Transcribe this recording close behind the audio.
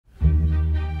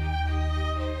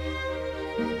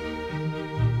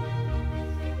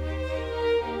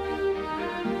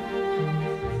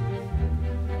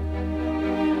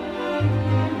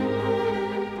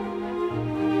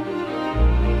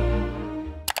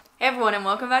Hey everyone, and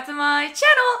welcome back to my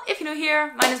channel. If you're new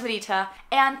here, my name is Madita,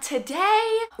 and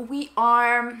today we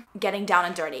are getting down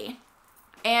and dirty.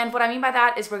 And what I mean by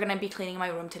that is we're gonna be cleaning my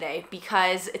room today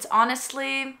because it's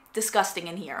honestly disgusting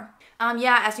in here.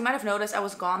 Yeah, as you might have noticed, I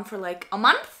was gone for like a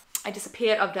month. I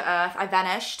disappeared off the earth, I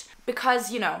vanished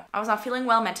because, you know, I was not feeling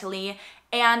well mentally,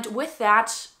 and with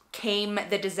that came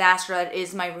the disaster that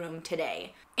is my room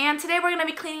today. And today we're gonna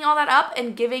be cleaning all that up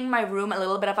and giving my room a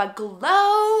little bit of a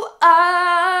glow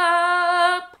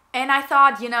up. And I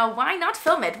thought, you know, why not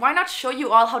film it? Why not show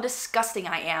you all how disgusting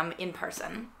I am in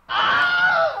person?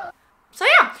 So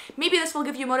yeah, maybe this will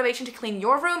give you motivation to clean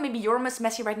your room. Maybe your room is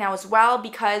messy right now as well,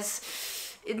 because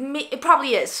it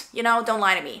probably is, you know, don't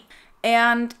lie to me.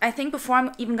 And I think before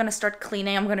I'm even gonna start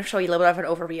cleaning, I'm gonna show you a little bit of an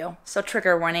overview. So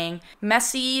trigger warning,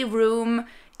 messy room,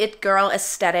 it girl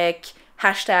aesthetic,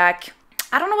 hashtag,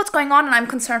 I don't know what's going on and I'm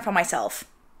concerned for myself.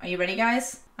 Are you ready,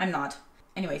 guys? I'm not.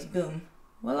 Anyways, boom.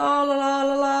 La la la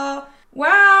la la.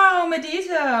 Wow,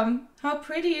 Madita, how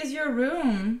pretty is your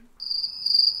room?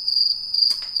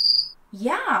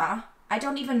 Yeah, I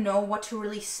don't even know what to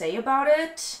really say about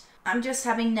it. I'm just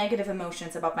having negative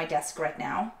emotions about my desk right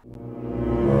now.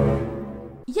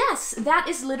 Yes, that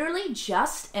is literally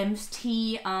just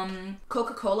empty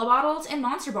Coca-Cola bottles and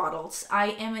Monster bottles.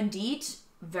 I am indeed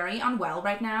very unwell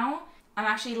right now. I'm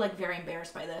actually like very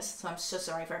embarrassed by this, so I'm so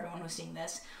sorry for everyone who's seeing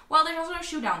this. Well, there's also a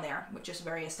shoe down there, which is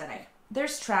very aesthetic.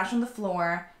 There's trash on the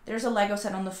floor. There's a Lego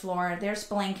set on the floor. There's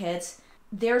blankets.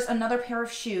 There's another pair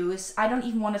of shoes. I don't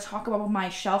even want to talk about what my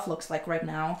shelf looks like right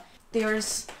now.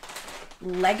 There's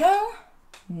Lego,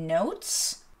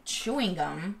 notes, chewing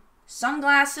gum,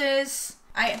 sunglasses.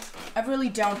 I really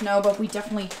don't know, but we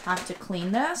definitely have to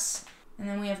clean this. And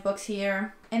then we have books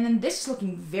here. And then this is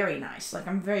looking very nice. Like,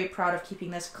 I'm very proud of keeping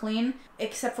this clean.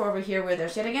 Except for over here where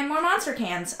there's yet again more Monster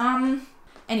cans.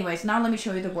 Anyways, now let me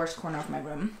show you the worst corner of my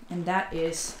room. And that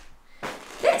is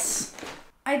this.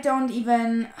 I don't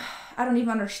even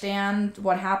understand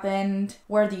what happened,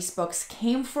 where these books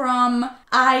came from.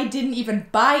 I didn't even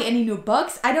buy any new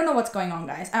books. I don't know what's going on,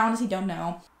 guys. I honestly don't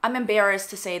know. I'm embarrassed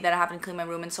to say that I haven't cleaned my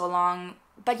room in so long.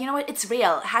 But you know what? It's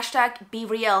real. Hashtag be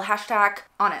real. Hashtag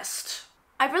honest.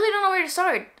 I really don't know where to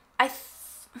start.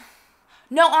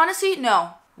 No, honestly,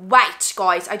 no. Wait,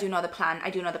 guys, I do know the plan.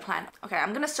 Okay,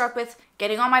 I'm gonna start with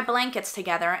getting all my blankets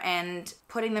together and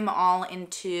putting them all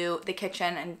into the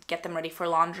kitchen and get them ready for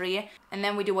laundry. And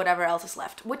then we do whatever else is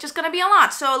left, which is gonna be a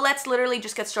lot. So let's literally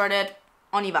just get started.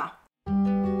 On y va.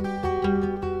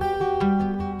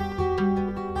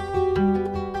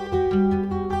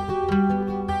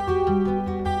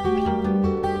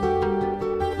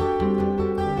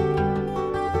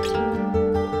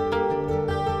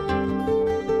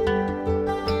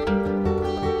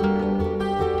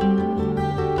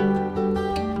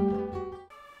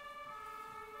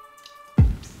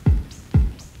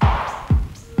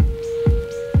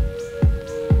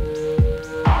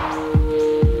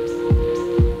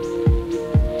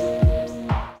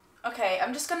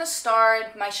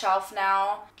 Start my shelf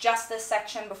now, just this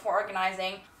section before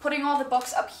organizing, putting all the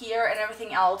books up here and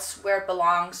everything else where it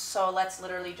belongs. So let's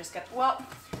literally just get, well,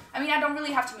 I mean, I don't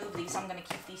really have to move these, so I'm gonna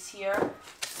keep these here.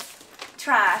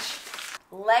 Trash,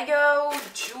 Lego,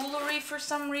 jewelry for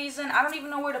some reason. I don't even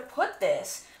know where to put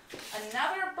this.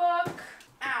 Another book,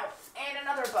 ow, and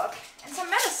another book, and some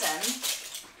medicine.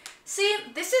 See,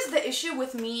 this is the issue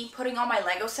with me putting all my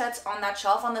Lego sets on that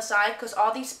shelf on the side, because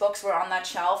all these books were on that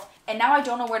shelf, and now I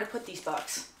don't know where to put these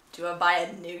books. Do I buy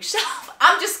a new shelf?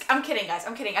 I'm kidding, guys,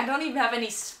 I'm kidding. I don't even have any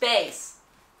space.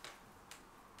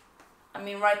 I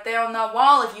mean, right there on that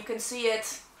wall, if you can see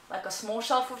it, like a small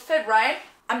shelf would fit, right?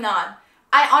 I'm not.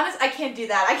 I can't do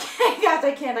that. I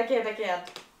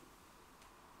can't.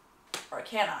 Or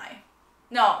can I?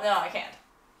 No, I can't.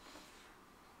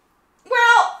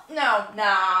 Well, no,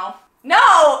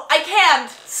 I can't.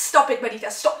 Stop it,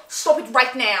 Madita. Stop it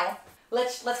right now.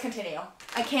 Let's continue.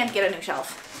 I can't get a new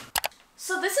shelf.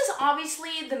 So this is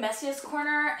obviously the messiest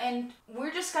corner, and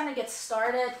we're just gonna get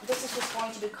started. This is just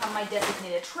going to become my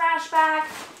designated trash bag.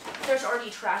 There's already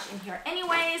trash in here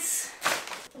anyways.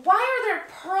 Why are there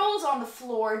pearls on the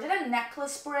floor? Did a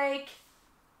necklace break?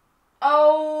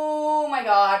 Oh my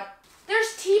god.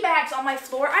 There's tea bags on my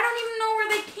floor. I don't even know where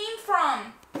they came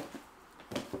from.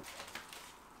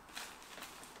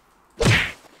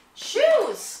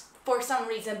 Shoes for some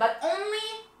reason, but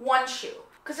only one shoe,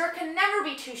 because there can never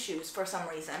be two shoes for some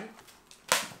reason.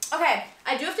 Okay,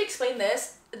 I do have to explain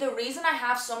this. The reason I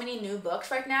have so many new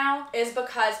books right now is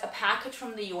because a package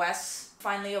from the US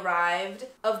finally arrived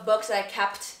of books that I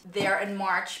kept there in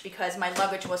March because my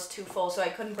luggage was too full, so I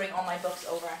couldn't bring all my books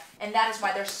over. And that is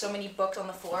why there's so many books on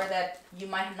the floor that you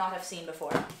might not have seen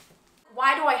before.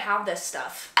 Why do I have this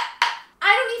stuff?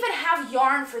 I don't even have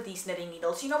yarn for these knitting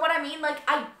needles. You know what I mean? Like,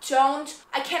 I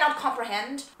cannot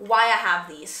comprehend why I have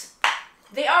these.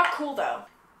 They are cool though.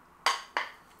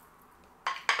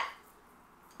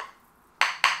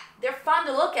 They're fun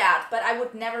to look at, but I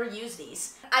would never use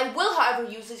these. I will, however,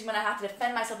 use these when I have to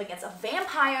defend myself against a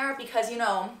vampire because, you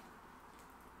know,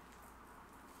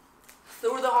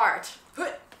 through the heart.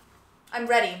 I'm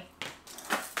ready.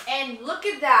 And look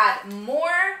at that,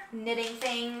 more knitting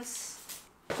things.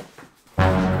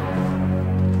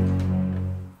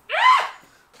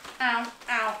 Ow,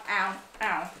 ow, ow,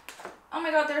 ow. Oh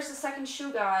my god, there's the second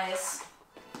shoe, guys.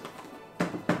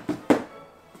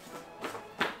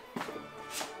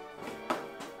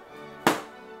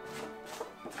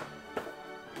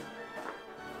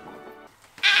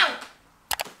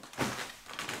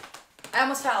 I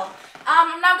almost fell.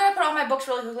 I'm now gonna put all my books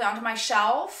really quickly onto my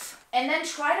shelf and then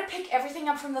try to pick everything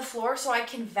up from the floor so I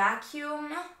can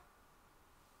vacuum.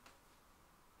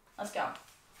 Let's go.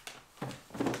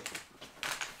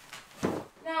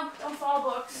 No, don't fall,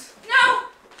 books. No!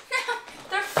 No!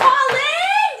 They're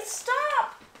falling!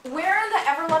 Stop! Where in the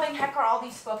ever-loving heck are all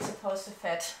these books supposed to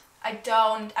fit? I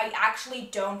actually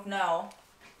don't know.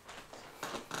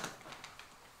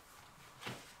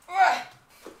 Ugh.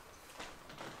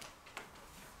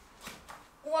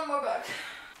 One more book.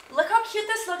 Look how cute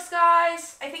this looks,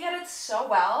 guys. I think I did so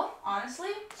well,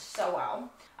 honestly, so well.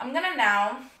 I'm gonna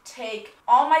now take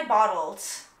all my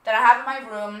bottles that I have in my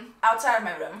room, outside of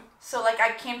my room, so like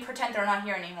I can't pretend they're not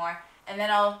here anymore, and then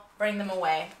I'll bring them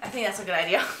away. I think that's a good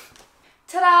idea.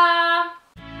 Ta-da!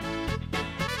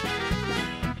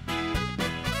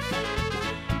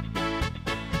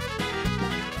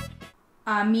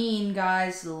 I mean,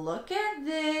 guys, look at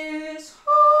this.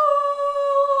 Oh,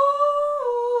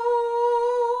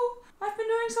 I've been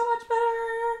doing so much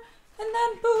better. And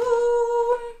then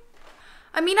boom.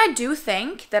 I mean, I do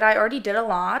think that I already did a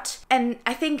lot. And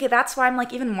I think that's why I'm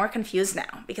like even more confused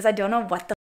now because I don't know what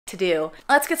the to do.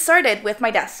 Let's get started with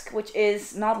my desk, which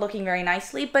is not looking very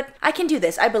nicely, but I can do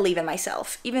this. I believe in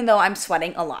myself, even though I'm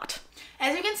sweating a lot.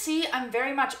 As you can see, I'm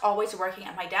very much always working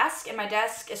at my desk, and my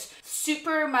desk is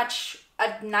super much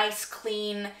a nice,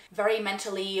 clean, very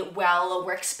mentally well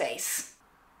workspace.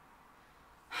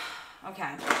 Okay,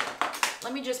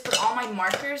 let me just put all my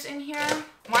markers in here.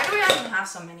 Why do we even have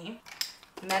so many?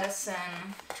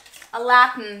 Medicine, a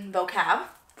Latin vocab.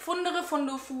 Fundere,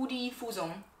 fundu, fudi,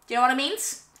 fusum. Do you know what it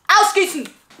means? Ausgießen!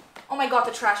 Oh my god,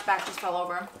 the trash bag just fell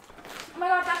over. Oh my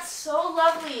god, that's so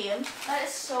lovely. That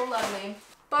is so lovely.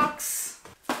 Books.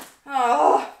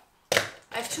 Oh,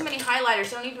 I have too many highlighters.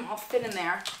 They don't even all fit in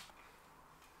there.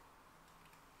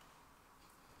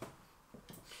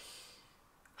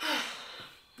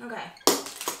 Okay.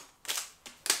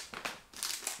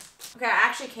 Okay, I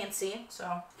actually can't see,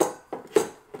 so.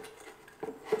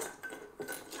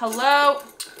 Hello?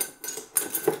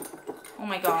 Oh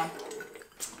my god.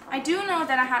 I do know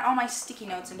that I had all my sticky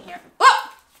notes in here.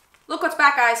 Oh! Look what's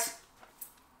back, guys.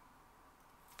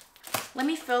 Let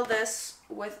me fill this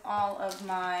with all of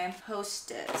my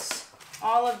Post-its.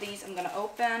 All of these I'm gonna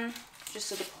open just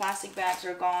so the plastic bags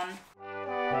are gone.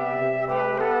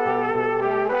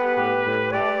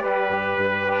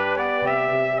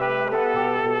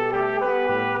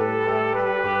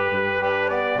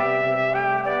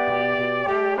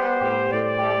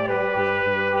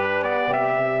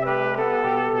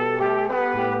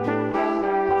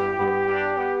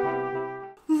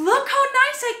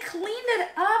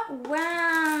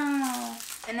 Wow.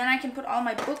 And then I can put all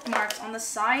my bookmarks on the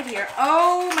side here.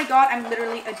 Oh my god, I'm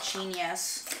literally a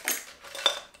genius.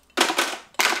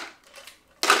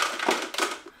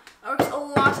 Works a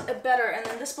lot better. And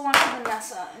then this belongs to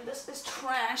Vanessa. And this is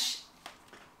trash.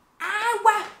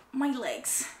 Ow! My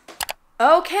legs.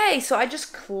 Okay, so I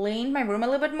just cleaned my room a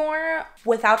little bit more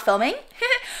without filming.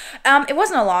 It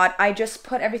wasn't a lot. I just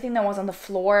put everything that was on the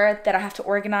floor that I have to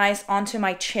organize onto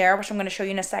my chair, which I'm going to show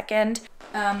you in a second.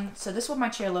 So this is what my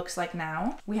chair looks like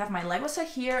now. We have my Lego set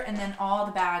here and then all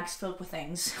the bags filled with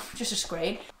things, which is just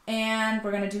great. And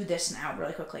we're going to do this now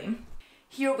really quickly.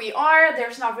 Here we are.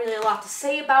 There's not really a lot to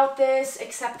say about this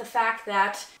except the fact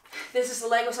that this is the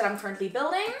Lego set I'm currently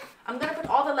building. I'm gonna put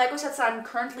all the Lego sets that I'm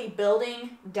currently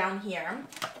building down here.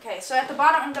 Okay, so at the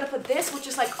bottom I'm gonna put this, which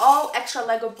is like all extra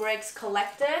Lego bricks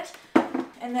collected.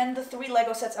 And then the 3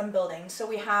 Lego sets I'm building. So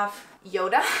we have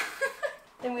Yoda,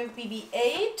 then we have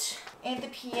BB-8, and the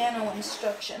piano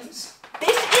instructions.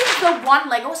 This is the one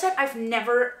Lego set I've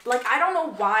never, like, I don't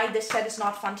know why this set is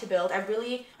not fun to build. I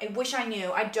wish I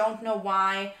knew. I don't know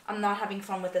why I'm not having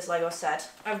fun with this Lego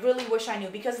set. I really wish I knew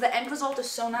because the end result is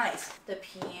so nice. The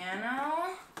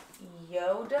piano,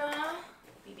 Yoda,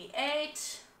 BB-8.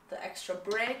 28. The extra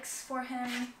bricks for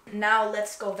him. Now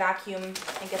let's go vacuum and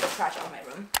get the trash out of my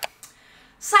room.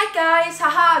 Psych guys,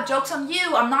 haha, joke's on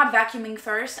you. I'm not vacuuming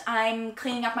first, I'm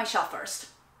cleaning up my shelf first.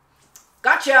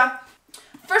 Gotcha.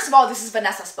 First of all, this is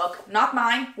Vanessa's book, not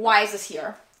mine. Why is this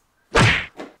here?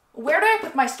 Where do I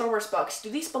put my Star Wars books? Do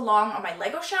these belong on my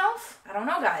Lego shelf? I don't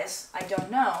know guys, I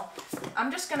don't know.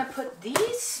 I'm just gonna put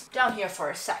these down here for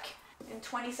a sec. In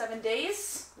 27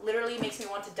 days, literally makes me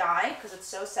want to die because it's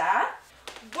so sad.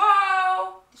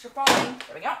 Whoa! These are falling.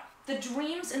 There we go. The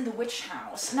Dreams in the Witch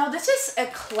House. Now this is a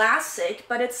classic,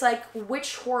 but it's like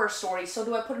witch horror story. So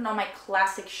do I put it on my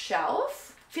classic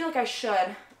shelf? I feel like I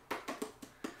should.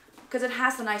 Because it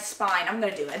has the nice spine. I'm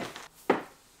gonna do it.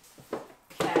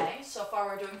 Okay, so far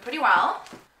we're doing pretty well.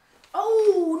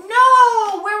 Oh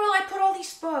no! Where will I put all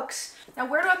these books? Now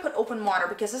where do I put Open Water?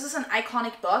 Because this is an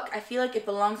iconic book. I feel like it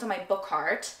belongs on my book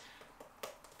cart.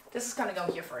 This is gonna go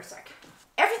here for a sec.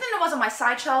 Everything that was on my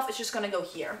side shelf is just gonna go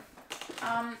here.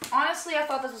 Honestly, I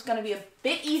thought this was gonna be a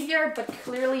bit easier, but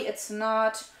clearly it's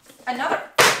not. Another.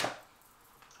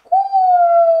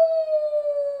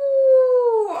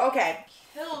 Ooh, okay.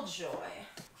 Killjoy.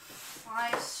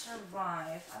 I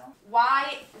survive.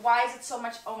 Why is it so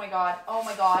much? Oh my god. Oh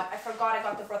my god. I forgot I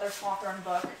got the Brothers Hawthorne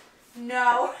book.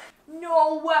 No.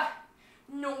 No.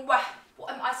 No. What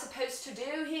am I supposed to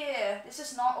do here? This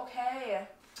is not okay.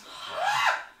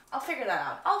 I'll figure that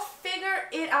out. I'll figure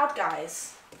it out,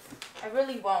 guys. I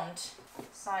really won't.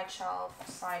 Side shelf,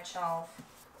 side shelf.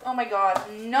 Oh my god,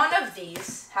 none of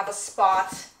these have a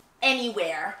spot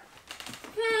anywhere.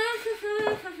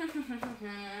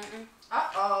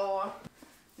 Uh-oh.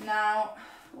 Now,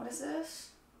 what is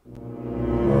this?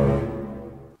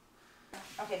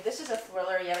 Okay, this is a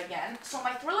thriller yet again. So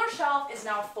my thriller shelf is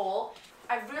now full.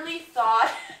 I really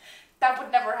thought that would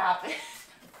never happen.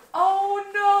 Oh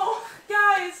no,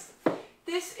 guys,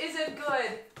 this isn't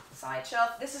good. Side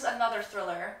shelf, this is another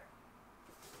thriller.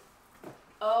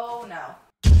 Oh no.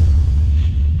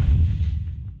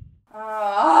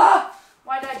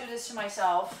 Why did I do this to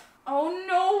myself? Oh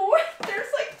no,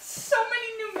 there's like so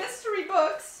many new mystery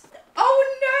books. Oh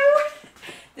no,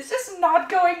 this is not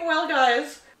going well,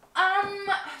 guys.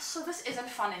 So this isn't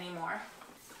fun anymore.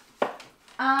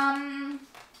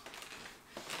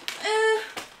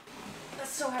 That's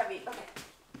so heavy. Okay.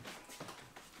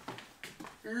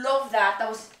 Love that. That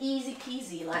was easy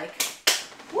peasy. Like,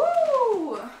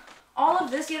 woo! All of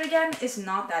this yet again is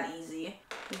not that easy.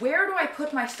 Where do I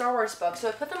put my Star Wars books? Do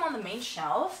I put them on the main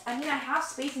shelf? I mean, I have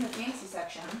space in the fantasy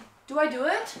section. Do I do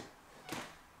it?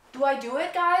 Do I do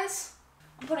it, guys?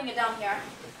 I'm putting it down here.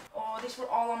 Oh, these were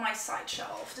all on my side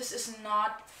shelf. This is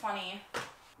not funny.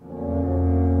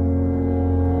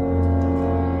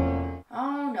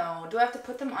 Oh no, do I have to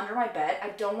put them under my bed? I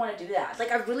don't want to do that.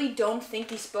 Like, I really don't think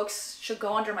these books should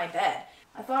go under my bed.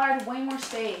 I thought I had way more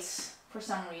space for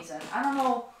some reason. I don't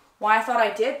know why I thought I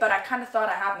did, but I kind of thought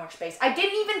I had more space. I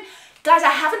didn't even, guys,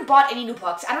 I haven't bought any new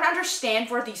books. I don't understand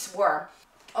where these were.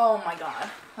 Oh my god.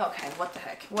 Okay, what the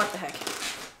heck? What the heck?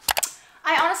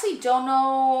 I honestly don't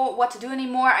know what to do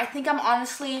anymore. I think I'm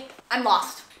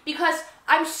lost. Because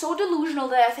I'm so delusional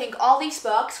that I think all these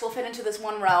books will fit into this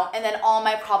one row and then all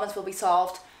my problems will be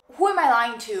solved. Who am I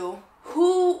lying to?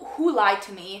 Who lied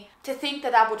to me to think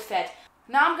that that would fit?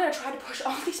 Now I'm gonna try to push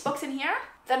all these books in here,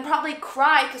 then probably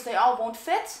cry because they all won't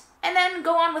fit, and then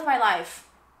go on with my life.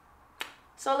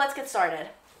 So let's get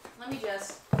started. Let me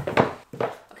just...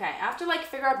 Okay, I have to like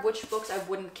figure out which books I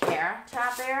wouldn't care to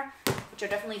have there, which are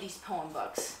definitely these poem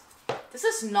books. This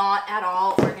is not at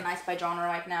all organized by genre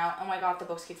right now. Oh my god, the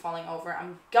books keep falling over.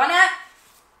 I'm gonna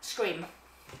scream.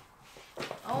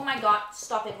 Oh my god,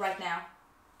 stop it right now.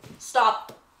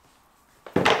 Stop.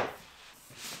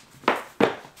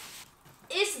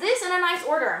 Is this in a nice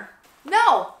order?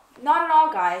 No, not at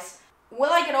all, guys.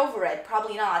 Will I get over it?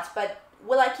 Probably not, but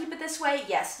will I keep it this way?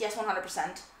 Yes,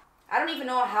 100%. I don't even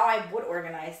know how I would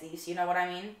organize these, you know what I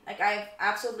mean? Like, I have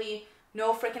absolutely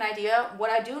no freaking idea. What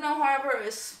I do know, however,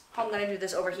 is how I'm gonna do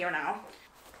this over here now.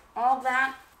 All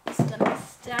that is gonna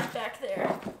stand back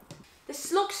there.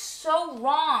 This looks so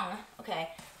wrong. Okay,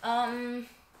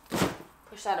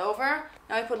 push that over.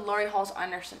 Now I put Laurie Halse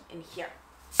Anderson in here.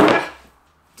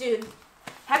 Dude,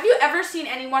 have you ever seen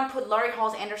anyone put Laurie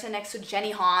Halse Anderson next to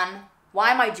Jenny Han?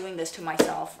 Why am I doing this to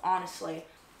myself, honestly?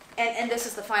 And this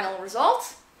is the final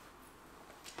result.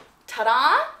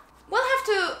 Ta-da! We'll have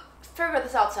to figure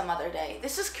this out some other day.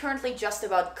 This is currently just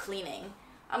about cleaning.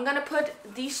 I'm gonna put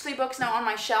these 3 books now on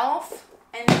my shelf,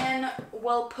 and then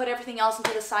we'll put everything else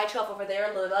into the side shelf over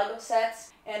there, the Lego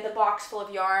sets, and the box full of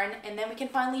yarn, and then we can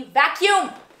finally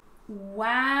vacuum!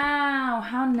 Wow,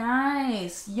 how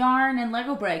nice. Yarn and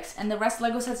Lego bricks, and the rest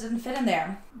Lego sets didn't fit in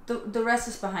there. The rest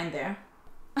is behind there.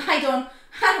 I don't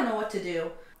know what to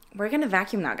do. We're gonna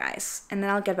vacuum now, guys, and then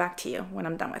I'll get back to you when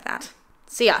I'm done with that.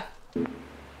 See ya.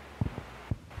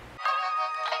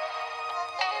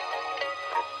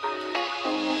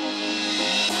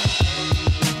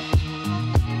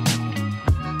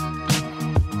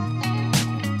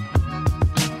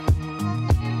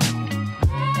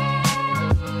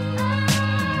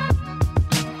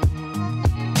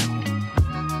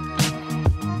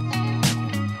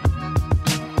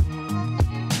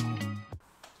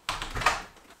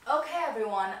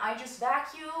 I just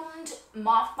vacuumed,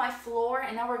 mopped my floor,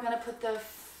 and now we're gonna put the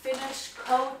finish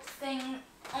coat thing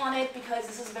on it because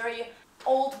this is very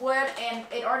old wood and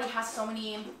it already has so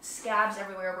many scabs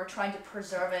everywhere. We're trying to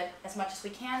preserve it as much as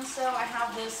we can, so I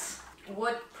have this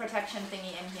wood protection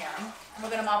thingy in here. And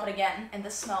we're gonna mop it again, and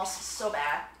this smells so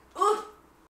bad. Ooh!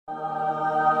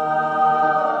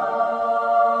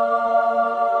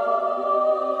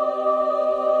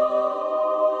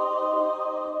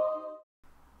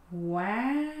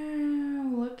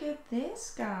 Wow, look at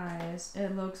this, guys.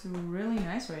 It looks really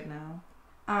nice right now.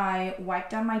 I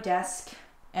wiped down my desk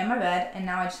and my bed, and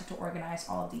now I just have to organize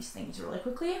all of these things really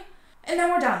quickly. And then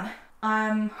we're done.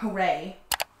 Hooray.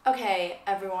 Okay,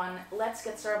 everyone, let's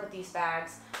get started with these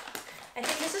bags. I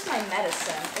think this is my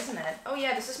medicine, isn't it? Oh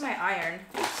yeah, this is my iron.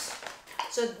 Oops.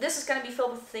 So this is gonna be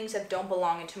filled with things that don't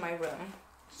belong into my room.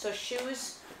 So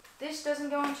shoes, this doesn't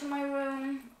go into my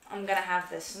room. I'm gonna have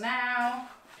this now.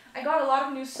 I got a lot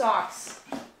of new socks.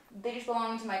 They just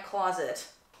belong into my closet.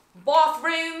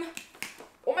 Bathroom.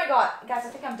 Oh my god, guys, I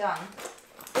think I'm done.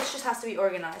 This just has to be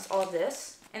organized, all of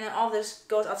this. And then all of this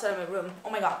goes outside of my room. Oh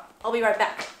my god, I'll be right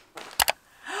back.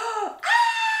 Ah!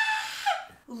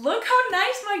 Look how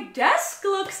nice my desk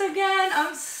looks again.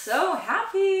 I'm so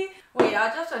happy. Wait,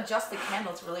 I'll just adjust the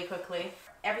candles really quickly.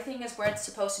 Everything is where it's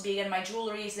supposed to be again. My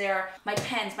jewelry is there, my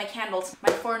pens, my candles,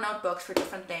 my 4 notebooks for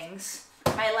different things.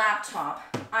 My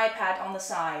laptop, iPad on the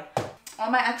side. All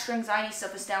my extra anxiety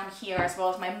stuff is down here, as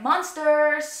well as my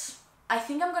monsters. I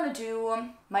think I'm gonna do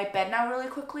my bed now really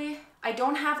quickly. I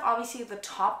don't have, obviously, the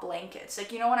top blankets.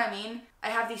 Like, you know what I mean? I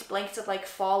have these blankets that, like,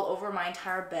 fall over my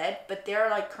entire bed, but they're,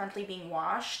 like, currently being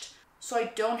washed. So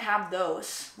I don't have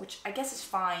those, which I guess is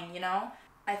fine, you know?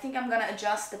 I think I'm gonna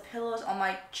adjust the pillows on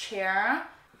my chair.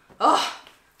 Ugh,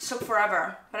 took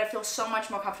forever, but I feel so much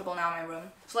more comfortable now in my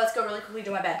room. So let's go really quickly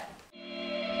do my bed.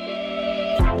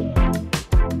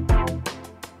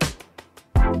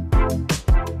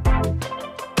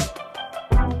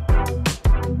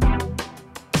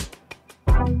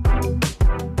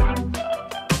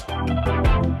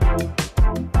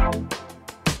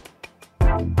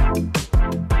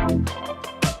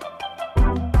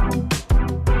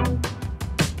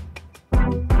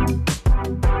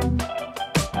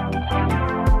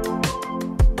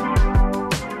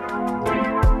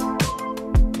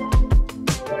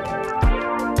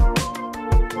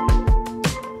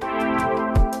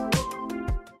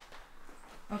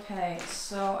 Okay,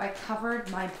 so I covered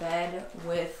my bed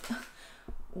with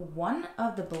one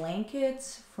of the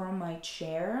blankets from my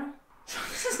chair.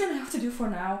 This is gonna have to do for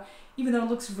now, even though it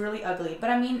looks really ugly. But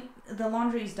I mean, the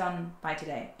laundry is done by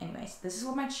today. Anyways, this is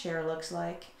what my chair looks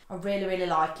like. I really, really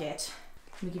like it.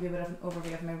 Let me give you a bit of an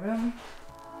overview of my room.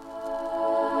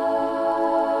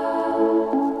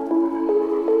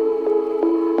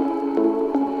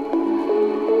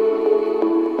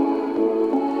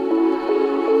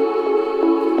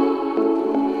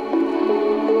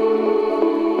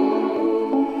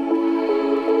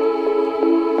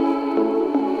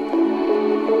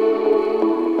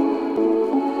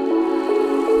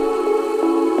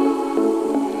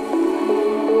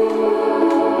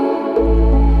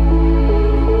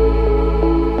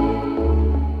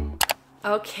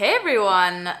 Okay,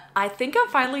 everyone, I think I'm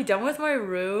finally done with my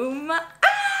room.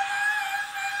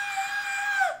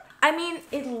 I mean,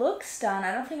 it looks done.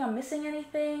 I don't think I'm missing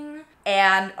anything.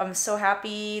 And I'm so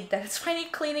happy that it's finally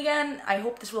clean again. I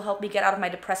hope this will help me get out of my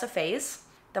depressive phase.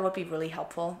 That would be really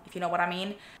helpful, if you know what I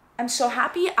mean. I'm so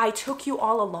happy I took you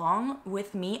all along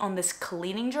with me on this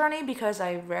cleaning journey because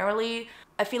I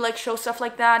feel like show stuff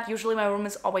like that. Usually my room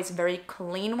is always very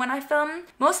clean when I film,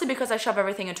 mostly because I shove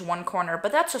everything into one corner,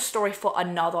 but that's a story for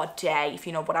another day, if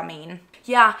you know what I mean.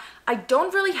 Yeah, I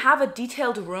don't really have a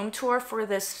detailed room tour for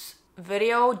this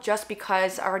video just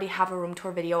because I already have a room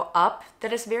tour video up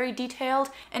that is very detailed,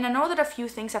 and I know that a few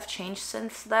things have changed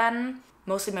since then.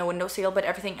 Mostly my windowsill, but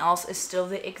everything else is still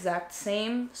the exact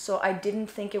same, so I didn't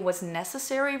think it was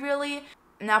necessary, really.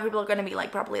 Now people are gonna be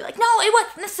like, probably like, no, it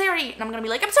wasn't necessary, and I'm gonna be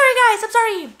like, I'm sorry guys, I'm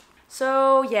sorry.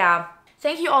 So yeah,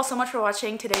 Thank you all so much for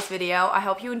watching today's video. I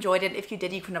hope you enjoyed it. If you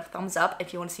did, you can have a thumbs up.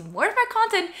 If you want to see more of my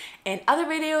content and other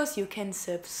videos, you can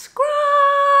subscribe.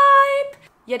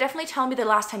 Yeah, definitely tell me the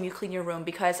last time you cleaned your room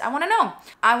because I want to know.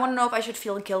 I want to know if I should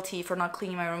feel guilty for not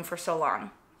cleaning my room for so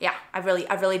long. Yeah, I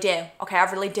really do. Okay,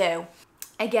 I really do.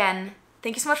 Again,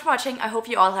 thank you so much for watching. I hope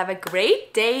you all have a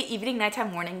great day, evening,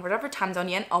 nighttime, morning, whatever time zone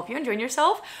you're in. I hope you're enjoying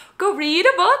yourself. Go read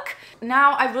a book.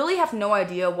 Now, I really have no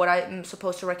idea what I'm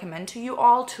supposed to recommend to you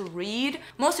all to read.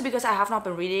 Mostly because I have not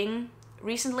been reading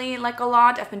recently like a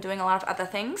lot. I've been doing a lot of other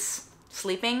things.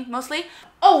 Sleeping, mostly.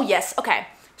 Oh, yes. Okay.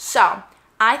 So,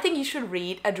 I think you should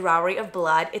read A Dowry of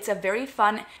Blood. It's a very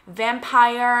fun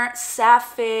vampire,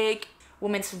 sapphic,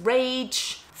 woman's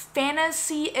rage,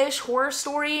 fantasy-ish horror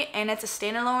story, and it's a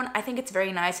standalone. I think it's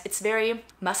very nice. It's very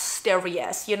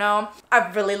mysterious, you know?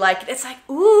 I really like it. It's like,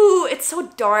 ooh, it's so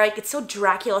dark. It's so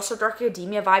Dracula, so Dark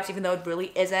Academia vibes, even though it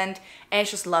really isn't. And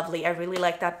it's just lovely. I really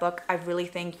like that book. I really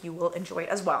think you will enjoy it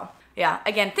as well. Yeah,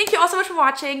 again, thank you all so much for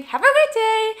watching. Have a great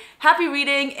day. Happy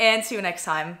reading, and see you next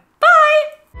time.